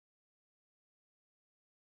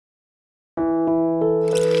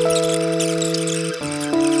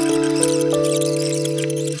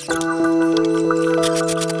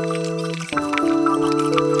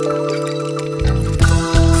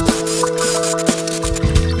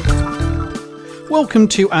Welcome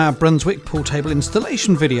to our Brunswick pool table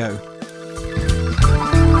installation video.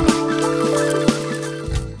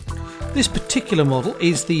 This particular model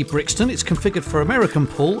is the Brixton. It's configured for American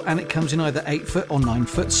pool and it comes in either 8-foot or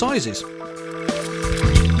 9-foot sizes.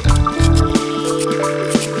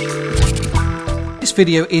 This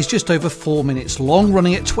video is just over 4 minutes long,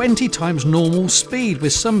 running at 20 times normal speed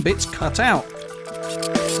with some bits cut out.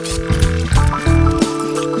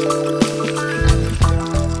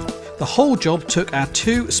 The whole job took our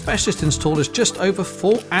two specialist installers just over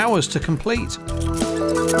 4 hours to complete.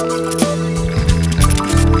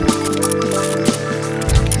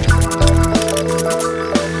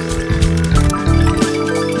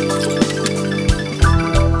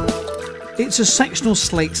 It's a sectional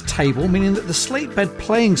slate table, meaning that the slate bed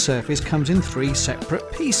playing surface comes in 3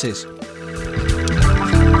 separate pieces.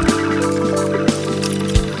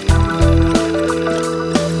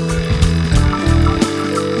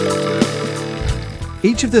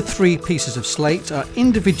 Each of the 3 pieces of slate are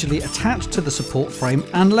individually attached to the support frame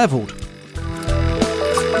and levelled.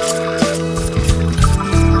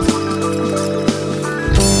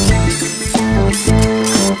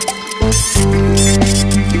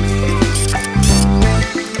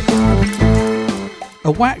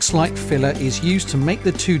 A wax-like filler is used to make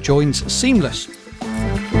the 2 joints seamless.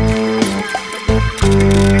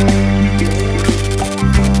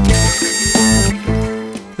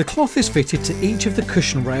 The cloth is fitted to each of the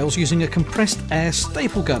cushion rails using a compressed air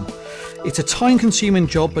staple gun. It's a time-consuming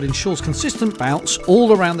job but ensures consistent bounce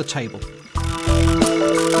all around the table.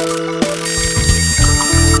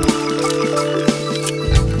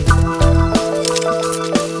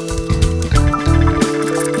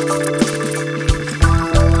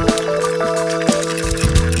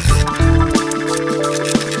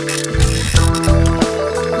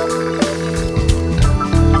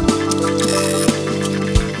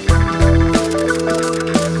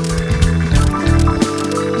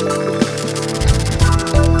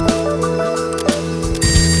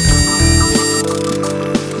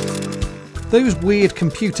 Those weird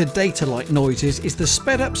computer data-like noises is the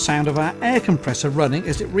sped up sound of our air compressor running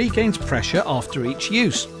as it regains pressure after each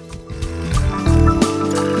use.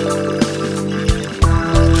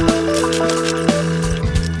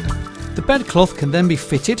 The bed cloth can then be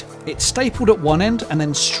fitted. It's stapled at one end and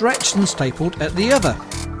then stretched and stapled at the other.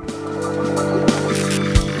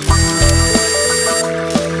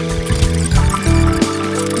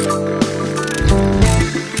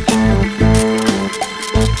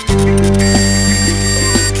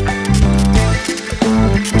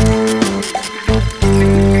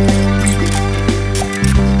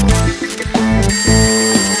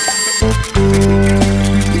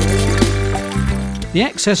 The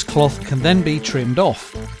excess cloth can then be trimmed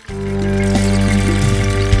off.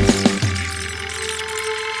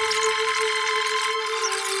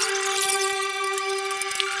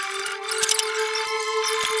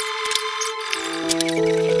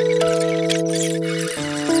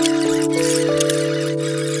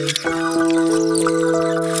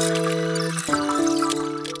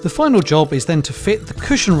 The final job is then to fit the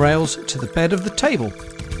cushion rails to the bed of the table.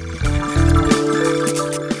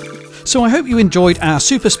 So I hope you enjoyed our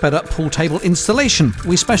super sped up pool table installation.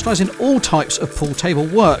 We specialise in all types of pool table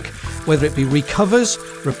work, whether it be recovers,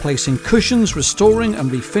 replacing cushions, restoring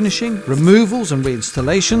and refinishing, removals and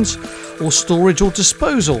reinstallations, or storage or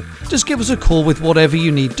disposal. Just give us a call with whatever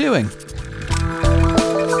you need doing.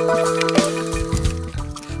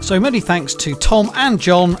 So many thanks to Tom and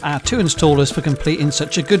John, our 2 installers, for completing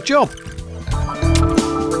such a good job.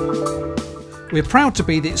 We're proud to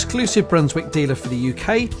be the exclusive Brunswick dealer for the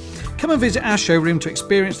UK. Come and visit our showroom to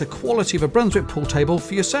experience the quality of a Brunswick pool table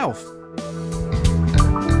for yourself.